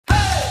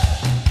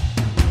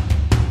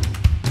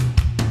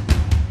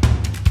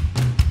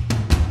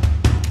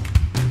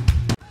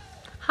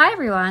Hi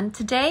everyone,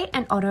 today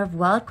in honor of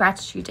World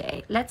Gratitude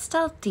Day, let's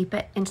delve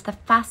deeper into the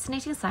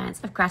fascinating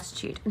science of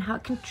gratitude and how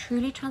it can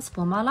truly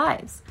transform our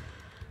lives.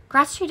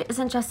 Gratitude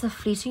isn't just a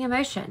fleeting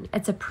emotion,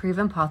 it's a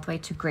proven pathway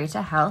to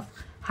greater health,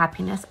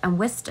 happiness and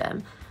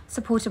wisdom,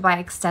 supported by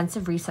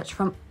extensive research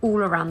from all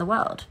around the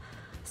world.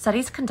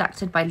 Studies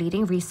conducted by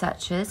leading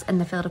researchers in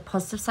the field of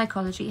positive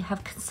psychology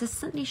have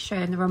consistently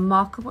shown the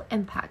remarkable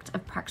impact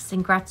of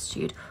practicing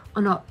gratitude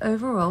on our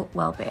overall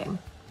well-being.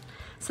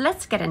 So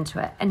let's get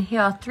into it, and here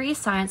are 3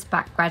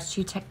 science-backed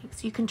gratitude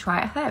techniques you can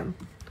try at home.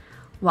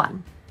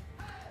 1.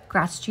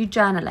 Gratitude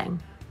journaling.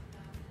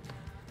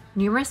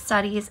 Numerous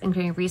studies,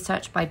 including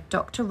research by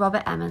Dr.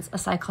 Robert Emmons, a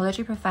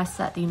psychology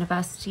professor at the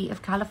University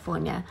of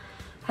California,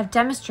 have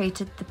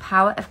demonstrated the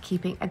power of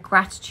keeping a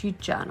gratitude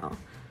journal.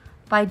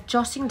 By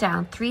jotting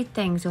down 3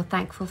 things you're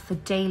thankful for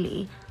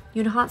daily,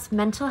 you enhance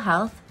mental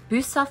health,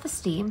 boost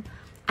self-esteem,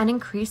 and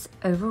increase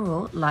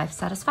overall life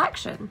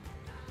satisfaction.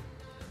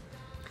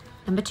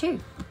 Number 2,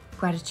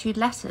 gratitude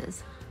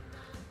letters.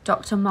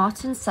 Dr.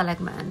 Martin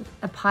Seligman,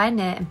 a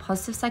pioneer in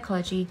positive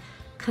psychology,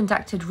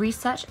 conducted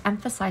research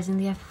emphasizing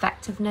the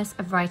effectiveness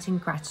of writing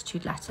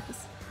gratitude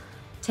letters.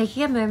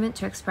 Taking a moment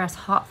to express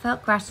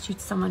heartfelt gratitude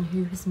to someone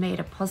who has made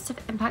a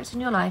positive impact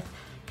in your life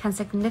can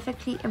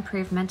significantly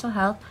improve mental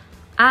health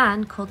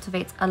and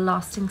cultivates a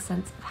lasting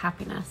sense of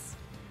happiness.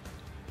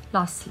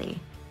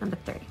 Lastly, number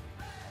 3,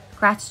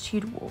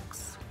 gratitude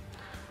walks.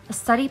 A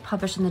study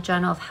published in the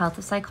Journal of Health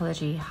of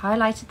Psychology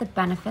highlighted the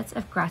benefits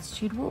of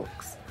gratitude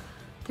walks.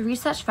 The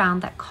research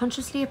found that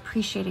consciously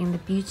appreciating the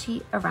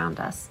beauty around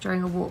us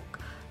during a walk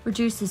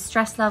reduces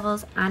stress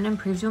levels and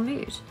improves your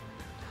mood.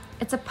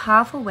 It's a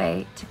powerful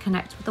way to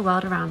connect with the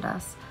world around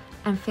us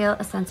and feel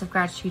a sense of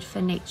gratitude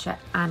for nature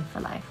and for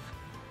life.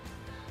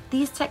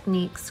 These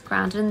techniques,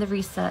 grounded in the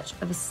research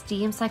of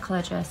esteemed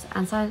psychologists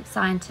and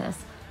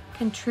scientists,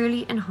 can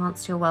truly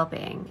enhance your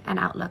well-being and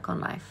outlook on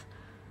life.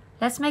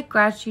 Let's make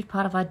gratitude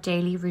part of our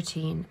daily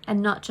routine,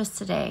 and not just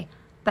today,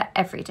 but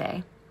every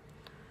day.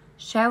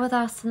 Share with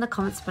us in the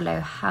comments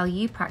below how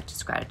you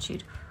practice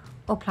gratitude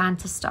or plan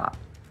to start.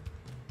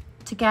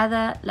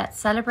 Together, let's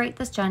celebrate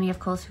this journey of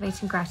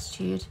cultivating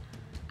gratitude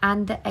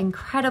and the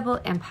incredible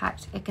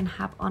impact it can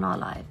have on our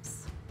lives.